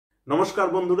নমস্কার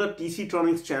বন্ধুরা, টিসি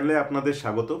ট্রনিক্স চ্যানেলে আপনাদের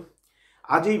স্বাগত।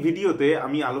 আজ এই ভিডিওতে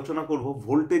আমি আলোচনা করব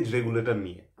ভোল্টেজ রেগুলেটর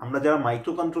নিয়ে। আমরা যারা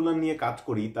মাইক্রো কন্ট্রোলার নিয়ে কাজ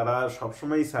করি তারা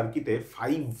সবসময় সার্কিটে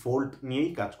 5 ভোল্ট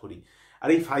নিয়েই কাজ করি। আর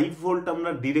এই 5 ভোল্ট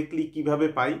আমরা ডিরেক্টলি কিভাবে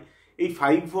পাই? এই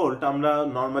 5 ভোল্ট আমরা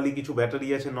নর্মালি কিছু ব্যাটারি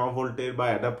আছে 9 ভোল্টের, বা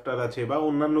অ্যাডাপ্টার আছে, বা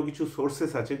অন্যান্য কিছু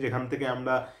সোর্সেস আছে যেখান থেকে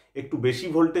আমরা একটু বেশি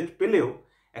ভোল্টেজ পেলেও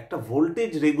একটা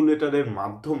ভোল্টেজ রেগুলেটরের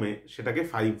মাধ্যমে সেটাকে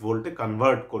 5 ভোল্টে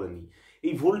কনভার্ট করে নিই।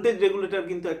 এই ভোল্টেজ রেগুলেটর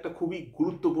কিন্তু একটা খুবই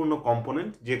গুরুত্বপূর্ণ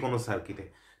কম্পোনেন্ট যে কোনো সার্কিটে।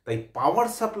 তাই পাওয়ার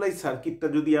সাপ্লাই সার্কিটটা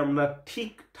যদি আমরা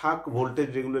ঠিকঠাক ভোল্টেজ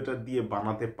রেগুলেটর দিয়ে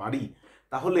বানাতে পারি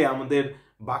তাহলে আমাদের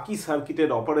বাকি সার্কিটের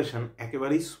অপারেশন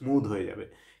একেবারেই স্মুথ হয়ে যাবে।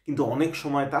 কিন্তু অনেক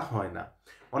সময় তা হয় না।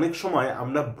 অনেক সময়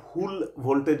আমরা ভুল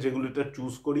ভোল্টেজ রেগুলেটর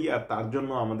চুজ করি আর তার জন্য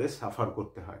আমাদের সাফার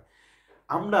করতে হয়।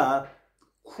 আমরা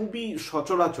খুবই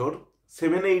সচরাচর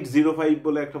 7805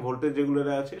 বলে একটা ভোল্টেজ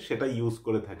রেগুলেটর আছে, সেটা ইউজ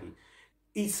করে থাকি।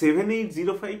 এই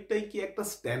 7805টাই কি একটা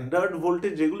স্ট্যান্ডার্ড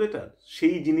ভোল্টেজ রেগুলেটর?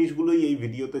 সেই জিনিসগুলোই এই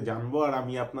ভিডিওতে জানবো। আর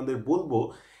আমি আপনাদের বলবো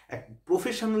এক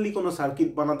প্রফেশনালি কোনো সার্কিট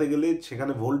বানাতে গেলে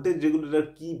সেখানে ভোল্টেজ রেগুলেটর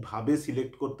কিভাবে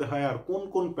সিলেক্ট করতে হয় আর কোন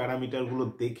কোন প্যারামিটারগুলো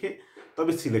দেখে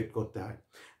তবে সিলেক্ট করতে হয়।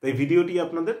 তাই ভিডিওটি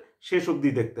আপনাদের শেষ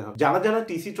অবধি দেখতে হবে। যারা যারা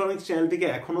টিসি ট্রনিক্স চ্যানেলটিকে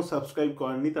এখনো সাবস্ক্রাইব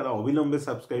করেননি তারা অবিলম্বে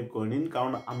সাবস্ক্রাইব করে নিন,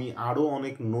 কারণ আমি আরও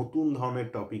অনেক নতুন ধরনের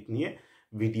টপিক নিয়ে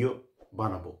ভিডিও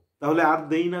বানাবো। তাহলে আর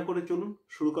দেরি না করে চলুন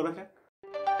শুরু করা যাক।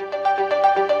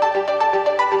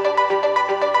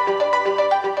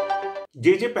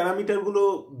 যে প্যারামিটারগুলো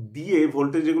দিয়ে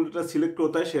ভোল্টেজ রেগুলেটর সিলেক্ট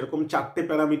করতে হয় সেরকম 4টে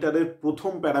প্যারামিটারের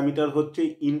প্রথম প্যারামিটার হচ্ছে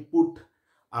ইনপুট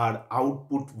আর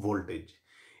আউটপুট ভোল্টেজ।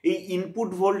 এই ইনপুট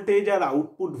ভোল্টেজ আর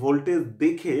আউটপুট ভোল্টেজ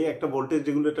দেখে একটা ভোল্টেজ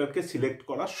রেগুলেটরকে সিলেক্ট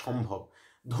করা সম্ভব।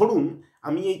 ধরুন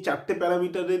আমি এই 4টে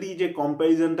প্যারামিটারেরই যে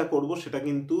কম্প্যারিজনটা করব সেটা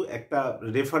কিন্তু একটা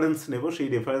রেফারেন্স নেব। সেই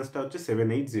রেফারেন্সটা হচ্ছে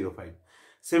 7805।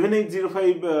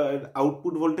 7805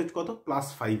 আউটপুট ভোল্টেজ কত?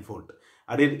 +5 ভোল্ট।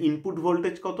 আর এর ইনপুট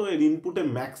ভোল্টেজ কত? এর ইনপুটে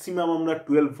ম্যাক্সিমাম আমরা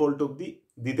 12 ভোল্ট অবধি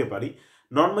দিতে পারি।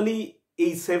 নর্মালি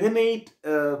এই 78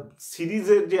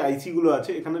 সিরিজের যে আইসিগুলো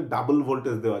আছে এখানে ডাবল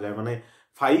ভোল্টেজ দেওয়া যায়, মানে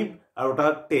 5 আর ওটা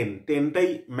 10টাই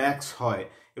ম্যাক্স হয়।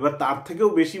 এবার তার থেকেও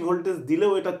বেশি ভোল্টেজ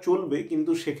দিলেও এটা চলবে,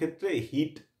 কিন্তু সেক্ষেত্রে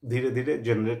হিট ধীরে ধীরে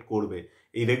জেনারেট করবে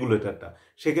এই রেগুলেটরটা।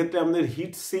 সেক্ষেত্রে আমাদের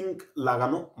হিট সিঙ্ক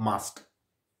লাগানো মাস্ট।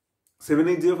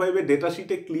 7805 এর ডেটা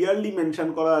শিটে ক্লিয়ারলি মেনশন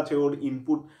করা আছে ওর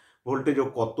ইনপুট ভোল্টেজ ও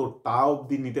কতটা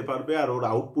অবধি নিতে পারবে, আর ওর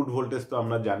আউটপুট ভোল্টেজ তো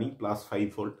আমরা জানি +5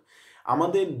 ভোল্ট।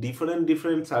 আমাদের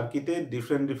ডিফারেন্ট সার্কিটে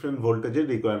ডিফারেন্ট ভোল্টেজের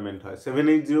রিকোয়ারমেন্ট হয়।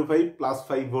 7805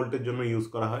 +5 ভোল্টের জন্য ইউজ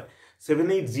করা হয়।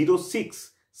 7806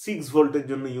 6 ভোল্টের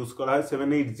জন্য ইউজ করা হয়।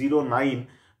 7809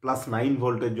 +9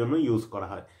 ভোল্টের জন্য ইউজ করা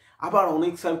হয়। আবার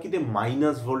অনেক সার্কিটে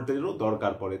মাইনাস ভোল্টেজেরও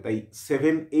দরকার পড়ে, তাই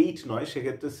 78 নয়,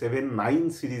 সেক্ষেত্রে 79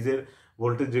 সিরিজের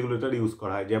ভোল্টেজ রেগুলেটর ইউজ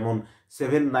করা হয়। যেমন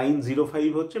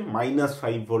 7905 হচ্ছে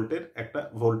 -5 ভোল্টের একটা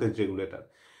ভোল্টেজ রেগুলেটর।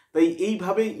 তাই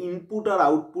এইভাবে ইনপুট আর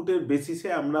আউটপুটের বেসিসে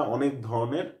আমরা অনেক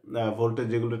ধরনের ভোল্টেজ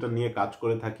রেগুলেটর নিয়ে কাজ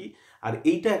করে থাকি। আর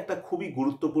এইটা একটা খুবই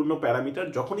গুরুত্বপূর্ণ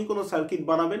প্যারামিটার। যখনই কোনো সার্কিট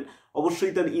বানাবেন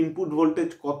অবশ্যই তার ইনপুট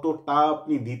ভোল্টেজ কতটা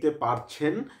আপনি দিতে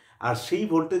পারছেন, আর সেই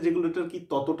ভোল্টেজ রেগুলেটর কি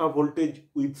ততটা ভোল্টেজ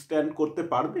উইথস্ট্যান্ড করতে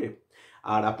পারবে,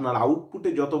 আর আপনার আউটপুটে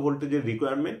যত ভোল্টেজের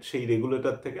রিকোয়ারমেন্ট সেই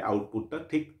রেগুলেটর থেকে আউটপুটটা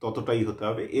ঠিক ততটাই হতে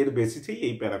হবে। এর বেসিসেই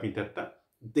এই প্যারামিটারটা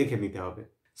দেখে নিতে হবে।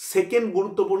 সেকেন্ড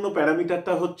গুরুত্বপূর্ণ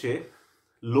প্যারামিটারটা হচ্ছে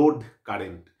লোড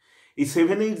কারেন্ট। এই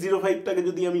 7805টাকে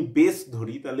যদি আমি বেস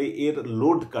ধরি তাহলে এর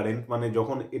লোড কারেন্ট, মানে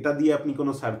যখন এটা দিয়ে আপনি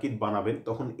কোনো সার্কিট বানাবেন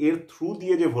তখন এর থ্রু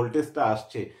দিয়ে যে ভোল্টেজটা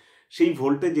আসছে সেই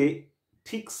ভোল্টেজে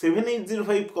ঠিক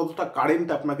 7805 কতটা কারেন্ট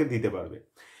আপনাকে দিতে পারবে।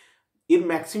 এর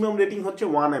ম্যাক্সিমাম রেটিং হচ্ছে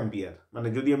 1 অ্যাম্পিয়ার। মানে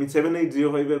যদি আমি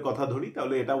 7805 এর কথা ধরি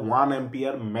তাহলে এটা 1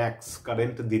 অ্যাম্পিয়ার ম্যাক্স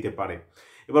কারেন্ট দিতে পারে।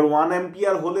 এবার 1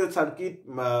 অ্যাম্পিয়ার হলে সার্কিট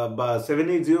বা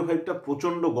 7805টা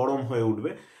প্রচণ্ড গরম হয়ে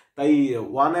উঠবে। তাই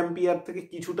 1 অ্যাম্পিয়ার থেকে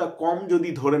কিছুটা কম যদি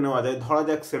ধরে নেওয়া যায়, ধরা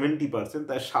যাক 70%,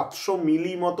 তাই 700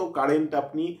 মিলি মতো কারেন্ট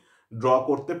আপনি ড্র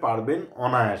করতে পারবেন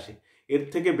অনায়াসে। এর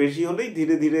থেকে বেশি হলেই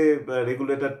ধীরে ধীরে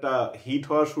রেগুলেটরটা হিট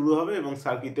হওয়া শুরু হবে এবং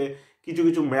সার্কিটে কিছু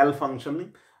কিছু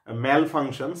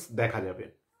ম্যালফাংশনস দেখা যাবে।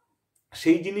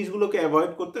 সেই জিনিসগুলোকে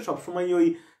অ্যাভয়েড করতে সবসময় ওই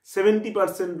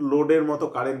 70% লোডের মতো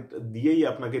কারেন্ট দিয়েই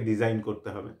আপনাকে ডিজাইন করতে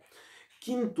হবে।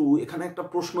 কিন্তু এখানে একটা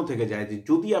প্রশ্ন থেকে যায় যে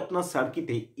যদি আপনার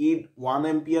সার্কিটে 1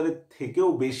 অ্যাম্পিয়ারের থেকেও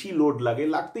বেশি লোড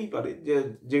লাগতেই পারে,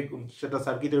 যে সেটা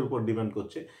সার্কিটের উপর ডিপেন্ড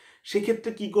করছে,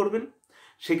 সেক্ষেত্রে কি করবেন?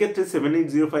 সেক্ষেত্রে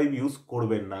 7805 ইউজ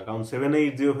করবেন না, কারণ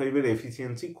 7805 এর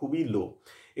এফিসিয়েন্সি খুবই লো।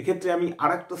 এক্ষেত্রে আমি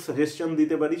আরেকটা সাজেশন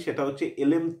দিতে পারি, সেটা হচ্ছে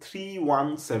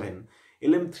LM317।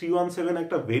 LM317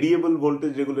 একটা ভেরিয়েবল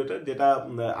ভোল্টেজ রেগুলেটর, যেটা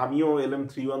আমিও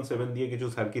LM317 দিয়ে কিছু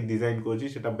সার্কিট ডিজাইন করেছি,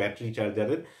 সেটা ব্যাটারি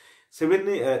চার্জারের।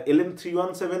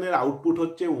 LM317 এর আউটপুট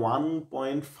হচ্ছে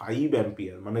 1.5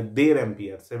 অ্যাম্পিয়ার, মানে 1.5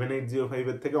 অ্যাম্পিয়ার। 7805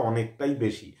 এর থেকে অনেকটাই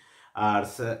বেশি। আর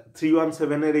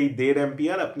 317-এর এই 1.5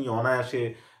 অ্যাম্পিয়ার আপনি অনায়াসে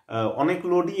অনেক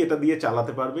লোডই এটা দিয়ে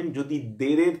চালাতে পারবেন। যদি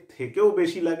 1.5-এর থেকেও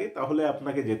বেশি লাগে তাহলে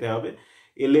আপনাকে যেতে হবে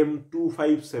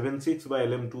LM2576 বা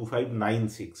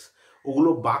LM2596। ওগুলো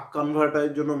বাক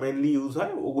কনভার্টারের জন্য মেনলি ইউজ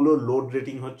হয়। ওগুলো লোড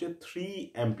রেটিং হচ্ছে 3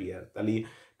 অ্যাম্পিয়ার।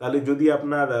 তাহলে যদি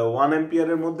আপনার 1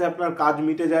 অ্যাম্পিয়ারের মধ্যে আপনার কাজ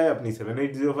মিটে যায় আপনি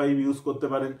 7805 ইউজ করতে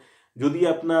পারেন। যদি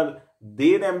আপনার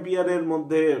 1.5 অ্যাম্পিয়ারের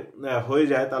মধ্যে হয়ে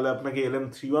যায় তাহলে আপনাকে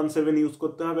LM317 ইউজ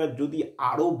করতে হবে। আর যদি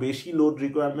আরও বেশি লোড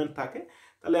রিকোয়ারমেন্ট থাকে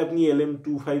তাহলে আপনি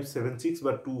LM2576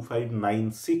 বা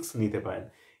 2596 নিতে পারেন।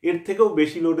 এর থেকেও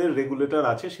বেশি লোডের রেগুলেটর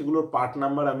আছে, সেগুলোর পার্ট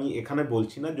নাম্বার আমি এখানে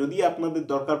বলছি না। যদি আপনাদের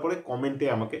দরকার পড়ে কমেন্টে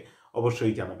আমাকে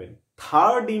অবশ্যই জানাবেন।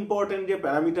 থার্ড ইম্পর্টেন্ট যে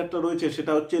প্যারামিটারটা রয়েছে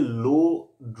সেটা হচ্ছে লো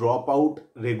ড্রপ আউট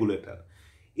রেগুলেটর।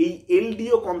 এই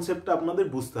LDO কনসেপ্টটা আপনাদের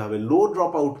বুঝতে হবে। লো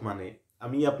ড্রপ আউট মানে,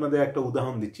 আমি আপনাদের একটা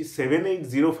উদাহরণ দিচ্ছি,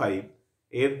 7805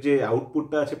 এর যে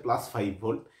আউটপুটটা আছে +5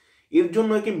 ভোল্ট, এর জন্য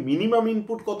একে মিনিমাম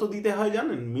ইনপুট কত দিতে হয়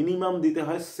জানেন? মিনিমাম দিতে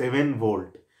হয় 7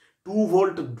 ভোল্ট। 2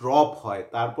 ভোল্ট ড্রপ হয়,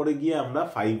 তারপরে গিয়ে আমরা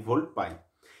 5 ভোল্ট পাই।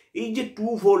 এই যে 2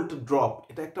 ভোল্ট ড্রপ,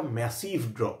 এটা একটা ম্যাসিভ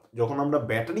ড্রপ। যখন আমরা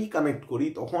ব্যাটারি কানেক্ট করি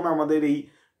তখন আমাদের এই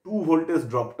 2 ভোল্টেজ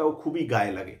ড্রপটাও খুবই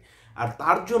গায়ে লাগে। আর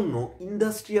তার জন্য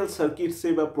ইন্ডাস্ট্রিয়াল সার্কিটসে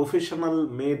বা প্রফেশনাল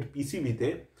মেড পিসিবিতে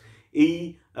এই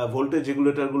ভোল্টেজ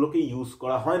রেগুলেটরগুলোকে ইউজ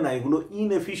করা হয় না, এগুলো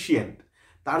ইনএফিশিয়েন্ট।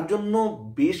 তার জন্য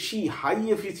বেশি হাই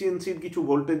এফিসিয়েন্সির কিছু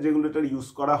ভোল্টেজ রেগুলেটর ইউজ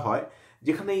করা হয়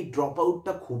যেখানে এই ড্রপ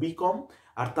আউটটা খুবই কম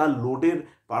আর তার লোডের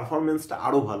পারফরমেন্সটা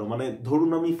আরও ভালো। মানে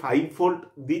ধরুন আমি 5 ভোল্ট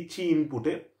দিচ্ছি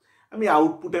ইনপুটে, আমি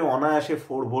আউটপুটে অনায়াসে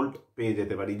 4 ভোল্ট পেয়ে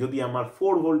যেতে পারি যদি আমার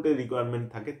 4 ভোল্টের রিকোয়ারমেন্ট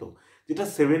থাকে। তো যেটা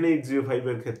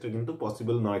 7805-এর ক্ষেত্রে কিন্তু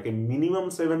পসিবল নয়। মিনিমাম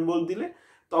 7 ভোল্ট দিলে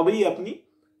তবেই আপনি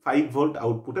 5 ভোল্ট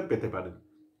আউটপুটে পেতে পারেন।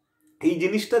 এই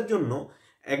জিনিসটার জন্য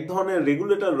এক ধরনের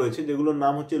রেগুলেটর রয়েছে যেগুলোর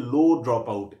নাম হচ্ছে লো ড্রপ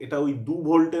আউট। এটা ওই 2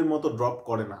 ভোল্টের মতো ড্রপ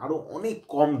করে না, আরও অনেক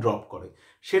কম ড্রপ করে।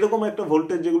 সেরকম একটা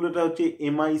ভোল্টেজ রেগুলেটর হচ্ছে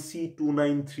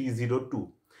MIC29302।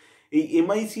 এই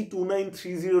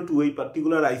MIC29302 এই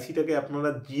পার্টিকুলার আইসিটাকে আপনারা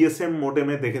GSM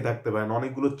মোডেমে দেখে থাকতে পারেন,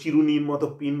 অনেকগুলো চিরুনির মতো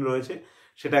পিন রয়েছে,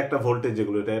 সেটা একটা ভোল্টেজ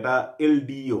রেগুলেটর। এটা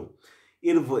LDO।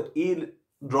 এর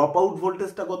ড্রপ আউট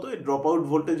ভোল্টেজটা কত? এর ড্রপ আউট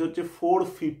ভোল্টেজ হচ্ছে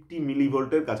 450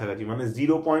 মিলিভোল্টের কাছাকাছি, মানে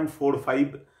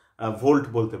 0.45 ভোল্ট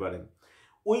বলতে পারেন।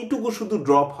 ওইটুকু শুধু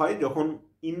ড্রপ হয় যখন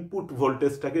ইনপুট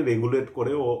ভোল্টেজটাকে রেগুলেট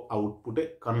করে ও আউটপুটে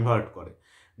কনভার্ট করে।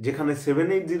 যেখানে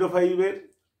 7805-এর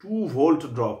 2 ভোল্ট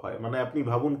ড্রপ হয়, মানে আপনি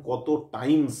ভাবুন কত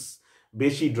টাইমস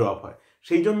বেশি ড্রপ হয়।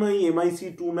 সেই জন্য এই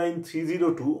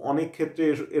MIC29302 অনেক ক্ষেত্রে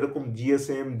এরকম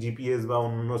GSM, GPS বা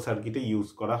অন্য সার্কিটে ইউজ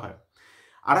করা হয়।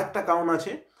 আর একটা কারণ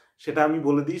আছে, সেটা আমি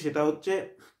বলে দিই। সেটা হচ্ছে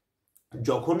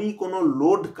যখনই কোনো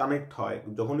লোড কানেক্ট হয়,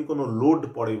 যখনই কোনো লোড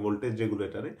পড়ে ভোল্টেজ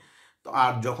রেগুলেটরে, তো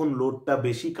আর যখন লোডটা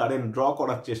বেশি কারেন্ট ড্র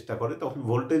করার চেষ্টা করে তখন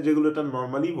ভোল্টেজ রেগুলেটর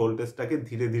নর্মালি ভোল্টেজটাকে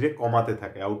ধীরে ধীরে কমাতে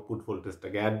থাকে, আউটপুট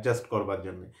ভোল্টেজটাকে অ্যাডজাস্ট করবার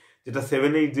জন্য, যেটা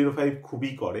 7805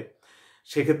 খুবই করে।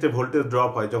 সেক্ষেত্রে ভোল্টেজ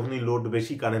ড্রপ হয় যখনই লোড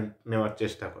বেশি কারেন্ট নেওয়ার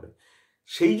চেষ্টা করে।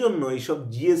 সেই জন্য এইসব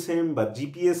GSM বা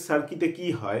GPS সার্কিটে কি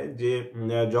হয় যে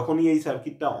যখনই এই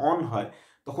সার্কিটটা অন হয়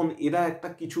তখন এরা একটা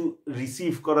কিছু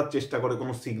রিসিভ করার চেষ্টা করে,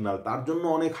 কোনো সিগন্যাল। তার জন্য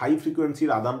অনেক হাই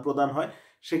ফ্রিকোয়েন্সির আদান প্রদান হয়,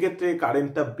 সেক্ষেত্রে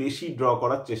কারেন্টটা বেশি ড্র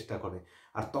করার চেষ্টা করে।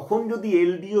 আর তখন যদি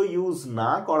LDO ইউজ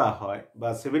না করা হয় বা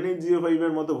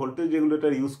 7805-এর মতো ভোল্টেজ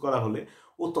রেগুলেটর ইউজ করা হলে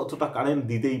ও ততটা কারেন্ট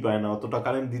দিতেই পারে না। অতটা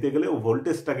কারেন্ট দিতে গেলে ও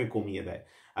ভোল্টেজটাকে কমিয়ে দেয়,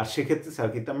 আর সেক্ষেত্রে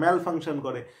সার্কিটটা ম্যাল ফাংশন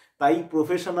করে। তাই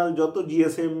প্রফেশনাল যত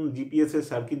GSM GPS এর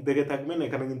সার্কিট দেখে থাকবেন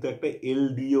এখানে কিন্তু একটা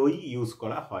LDOই ইউজ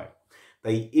করা হয়।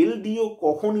 তাই LDO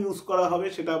কখন ইউজ করা হবে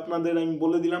সেটা আপনাদের আমি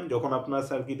বলে দিলাম। যখন আপনার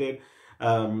সার্কিটের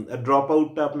ড্রপ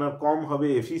আউটটা আপনার কম হবে,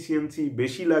 এফিসিয়েন্সি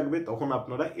বেশি লাগবে, তখন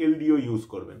আপনারা LDO ইউজ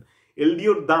করবেন।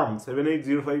 LDOর দাম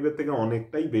 7805-এর থেকে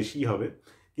অনেকটাই বেশি হবে,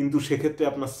 কিন্তু সেক্ষেত্রে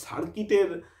আপনার সার্কিটের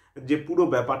যে পুরো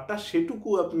ব্যাপারটা সেটুকু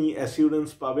আপনি অ্যাসিউরেন্স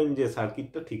পাবেন যে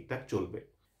সার্কিটটা ঠিকঠাক চলবে।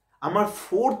 আমার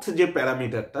ফোর্থ যে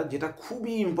প্যারামিটারটা, যেটা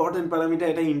খুবই ইম্পর্টেন্ট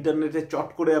প্যারামিটার, এটা ইন্টারনেটে চট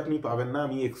করে আপনি পাবেন না।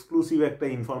 আমি এক্সক্লুসিভ একটা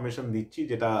ইনফরমেশন দিচ্ছি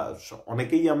যেটা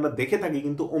অনেকেই আমরা দেখে থাকি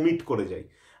কিন্তু ওমিট করে যাই।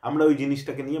 আমরা ওই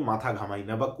জিনিসটাকে নিয়ে মাথা ঘামাই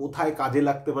না বা কোথায় কাজে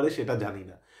লাগতে পারে সেটা জানি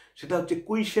না। সেটা হচ্ছে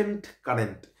কুইসেন্ট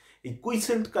কারেন্ট। এই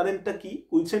কুইসেন্ট কারেন্টটা কি?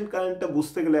 কুইসেন্ট কারেন্টটা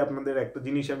বুঝতে গেলে আপনাদের একটা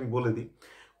জিনিস আমি বলে দিই।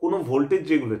 কোনো ভোল্টেজ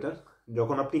রেগুলেটর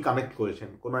যখন আপনি কানেক্ট করেছেন,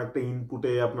 কোনো একটা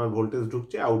ইনপুটে আপনার ভোল্টেজ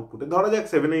ঢুকছে, আউটপুটে ধরা যাক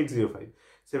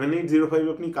 7805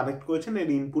 আপনি কানেক্ট করেছেন, এর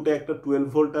ইনপুটে একটা 12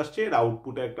 ভোল্ট আসছে, এর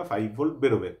আউটপুটে একটা 5 ভোল্ট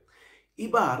বেরোবে।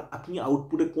 এবার আপনি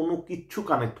আউটপুটে কোনো কিচ্ছু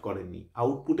কানেক্ট করেননি,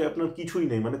 আউটপুটে আপনার কিছুই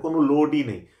নেই, মানে কোনো লোডই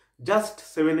নেই, জাস্ট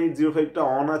 7805টা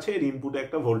অন আছে, এর ইনপুটে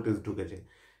একটা ভোল্টেজ ঢুকেছে।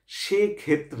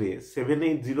 সেক্ষেত্রে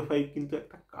 7805 কিন্তু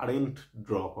একটা কারেন্ট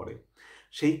ড্র করে।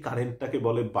 সেই কারেন্টটাকে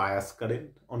বলে বায়াস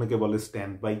কারেন্ট, অনেকে বলে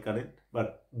stand by current, but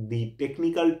the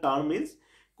technical term is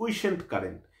কুইসেন্ট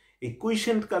current. এই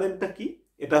কুইসেন্ট কারেন্টটা কি?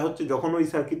 এটা হচ্ছে যখন ওই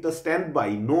সার্কিটটা স্ট্যান্ড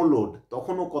বাই নো লোড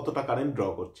তখনও কতটা কারেন্ট ড্র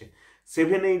করছে।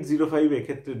 7805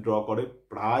 এক্ষেত্রে ড্র করে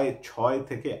প্রায় 6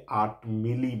 থেকে 8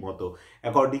 মিলি মতো,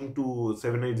 অ্যাকর্ডিং টু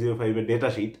 7805 এর ডেটা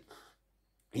শিট।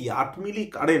 এই 8 মিলি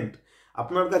কারেন্ট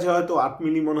আপনার কাছে হয়তো 8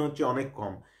 মিলি মনে হচ্ছে অনেক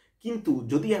কম, কিন্তু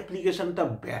যদি অ্যাপ্লিকেশনটা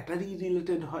ব্যাটারি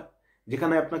রিলেটেড হয়,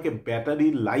 যেখানে আপনাকে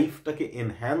ব্যাটারির লাইফটাকে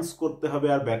এনহ্যান্স করতে হবে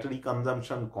আর ব্যাটারি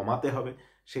কনজামশন কমাতে হবে,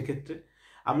 সেক্ষেত্রে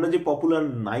আমরা যে পপুলার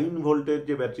 9 ভোল্টের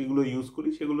যে ব্যাটারিগুলো ইউজ করি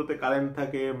সেগুলোতে কারেন্ট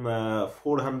থাকে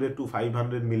 400 to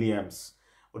 500 মিলি অ্যাম্পস,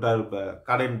 ওটার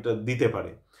কারেন্ট দিতে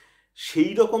পারে।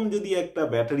 সেই রকম যদি একটা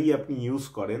ব্যাটারি আপনি ইউজ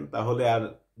করেন, তাহলে আর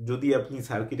যদি আপনি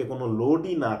সার্কিটে কোনো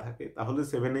লোডই না থাকে, তাহলে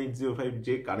 7805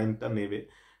 যে কারেন্টটা নেবে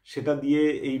সেটা দিয়ে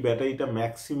এই ব্যাটারিটা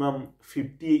ম্যাক্সিমাম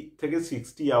 50 থেকে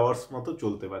 60 আওয়ার্স মতো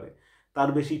চলতে পারে, তার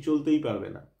বেশি চলতেই পারবে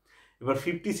না। এবার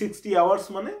 50-60 আওয়ার্স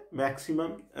মানে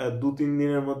ম্যাক্সিমাম 2-3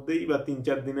 দিনের মধ্যেই বা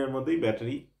 3-4 দিনের মধ্যেই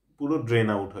ব্যাটারি পুরো ড্রেন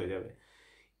আউট হয়ে যাবে।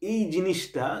 এই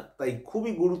জিনিসটা তাই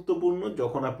খুবই গুরুত্বপূর্ণ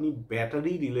যখন আপনি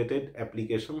ব্যাটারি রিলেটেড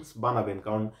অ্যাপ্লিকেশনস বানাবেন,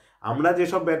 কারণ আমরা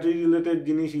যেসব ব্যাটারি রিলেটেড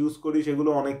জিনিস ইউজ করি সেগুলো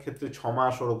অনেক ক্ষেত্রে 6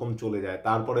 মাস ওরকম চলে যায়,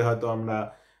 তারপরে হয়তো আমরা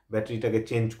ব্যাটারিটাকে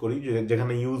চেঞ্জ করি,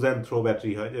 যেখানে ইউজ অ্যান্ড থ্রো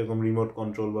ব্যাটারি হয়, যেরকম রিমোট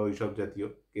কন্ট্রোল বা ওইসব জাতীয়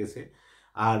কেসে।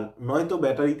 আর নয়তো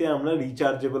ব্যাটারিতে আমরা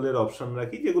রিচার্জেবলের অপশন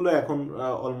রাখি, যেগুলো এখন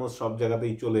অলমোস্ট সব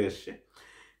জায়গাতেই চলে এসছে।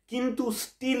 কিন্তু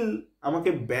স্টিল আমাকে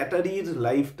ব্যাটারির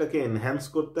লাইফটাকে এনহ্যান্স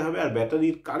করতে হবে আর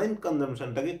ব্যাটারির কারেন্ট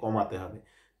কনজামশনটাকে কমাতে হবে।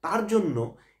 তার জন্য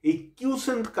এই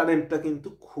কিউসেন্ট কারেন্টটা কিন্তু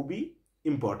খুবই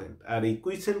ইম্পর্টেন্ট। আর এই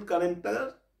কুইসেন্ট কারেন্টটার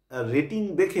রেটিং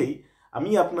দেখেই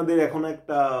আমি আপনাদের এখন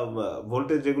একটা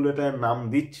ভোল্টেজ রেগুলেটরের নাম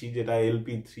দিচ্ছি, যেটা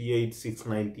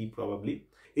LP38690 প্রবাবলি।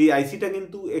 এই আইসিটা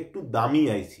কিন্তু একটু দামি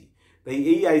আইসি, তাই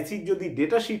এই আইসির যদি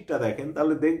ডেটা শিটটা দেখেন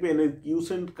তাহলে দেখবেন এই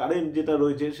কিউসেন্ট কারেন্ট যেটা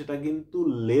রয়েছে সেটা কিন্তু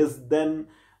লেস দেন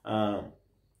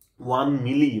 1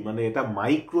 মিলি, মানে এটা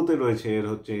মাইক্রোতে রয়েছে। এর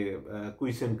হচ্ছে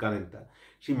কুইসেন্ট কারেন্টটা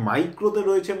সেই মাইক্রোতে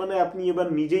রয়েছে, মানে আপনি এবার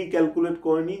নিজেই ক্যালকুলেট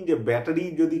করে নিন যে ব্যাটারি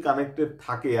যদি কানেক্টেড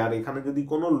থাকে আর এখানে যদি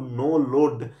কোনো নো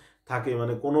লোড থাকে,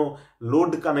 মানে কোনো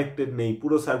লোড কানেক্টেড নেই,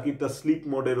 পুরো সার্কিটটা স্লিপ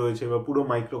মোডে রয়েছে বা পুরো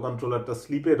মাইক্রো কন্ট্রোলারটা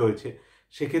স্লিপে রয়েছে,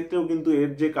 সেক্ষেত্রেও কিন্তু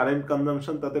এর যে কারেন্ট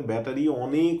কনজামশন তাতে ব্যাটারি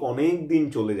অনেক অনেক দিন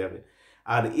চলে যাবে।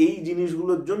 আর এই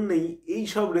জিনিসগুলোর জন্যই এই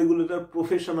সব রেগুলেটর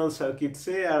প্রফেশনাল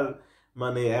সার্কিটসে আর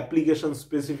মানে অ্যাপ্লিকেশন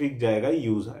স্পেসিফিক জায়গায়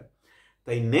ইউজ হয়।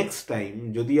 তাই নেক্সট টাইম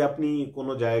যদি আপনি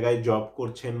কোনো জায়গায় জব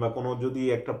করছেন বা কোনো যদি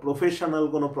একটা প্রফেশনাল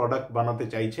কোনো প্রোডাক্ট বানাতে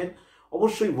চাইছেন,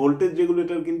 অবশ্যই ভোল্টেজ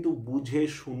রেগুলেটর কিন্তু বুঝে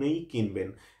শুনেই কিনবেন।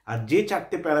 আর যে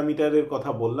 4টে প্যারামিটারের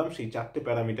কথা বললাম সেই 4টে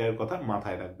প্যারামিটারের কথা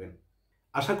মাথায় রাখবেন।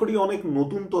 আশা করি অনেক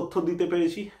নতুন তথ্য দিতে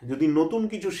পেরেছি। যদি নতুন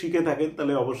কিছু শিখে থাকেন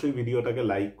তাহলে অবশ্যই ভিডিওটাকে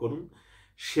লাইক করুন,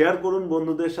 শেয়ার করুন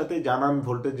বন্ধুদের সাথে, জানান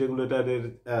ভোল্টেজ রেগুলেটরের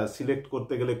সিলেক্ট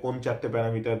করতে গেলে কোন 4টে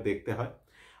প্যারামিটার দেখতে হয়।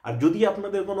 আর যদি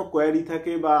আপনাদের কোনো কোয়ারি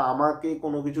থাকে বা আমাকে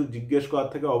কোনো কিছু জিজ্ঞেস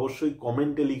করার থাকে, অবশ্যই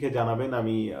কমেন্টে লিখে জানাবেন,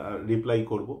 আমি রিপ্লাই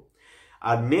করব।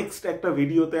 আর নেক্সট একটা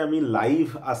ভিডিওতে আমি লাইভ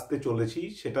আসতে চলেছি,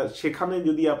 সেখানে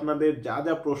যদি আপনাদের যা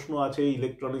যা প্রশ্ন আছে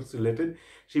ইলেকট্রনিক্স রিলেটেড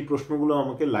সেই প্রশ্নগুলো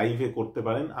আমাকে লাইভে করতে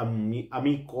পারেন।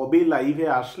 আমি কবে লাইভে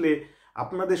আসলে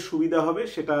আপনাদের সুবিধা হবে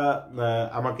সেটা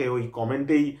আমাকে ওই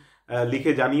কমেন্টেই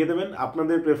লিখে জানিয়ে দেবেন।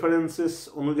 আপনাদের প্রেফারেন্সেস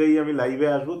অনুযায়ী আমি লাইভে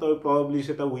আসবো, তবে প্রবাবলি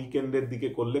সেটা উইকেন্ডের দিকে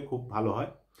করলে খুব ভালো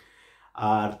হয়।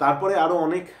 আর তারপরে আরও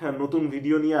অনেক নতুন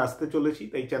ভিডিও নিয়ে আসতে চলেছি,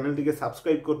 তাই চ্যানেলটিকে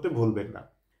সাবস্ক্রাইব করতে ভুলবেন না।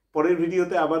 পরের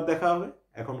ভিডিওতে আবার দেখা হবে।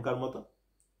 এখনকার মতো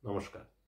নমস্কার।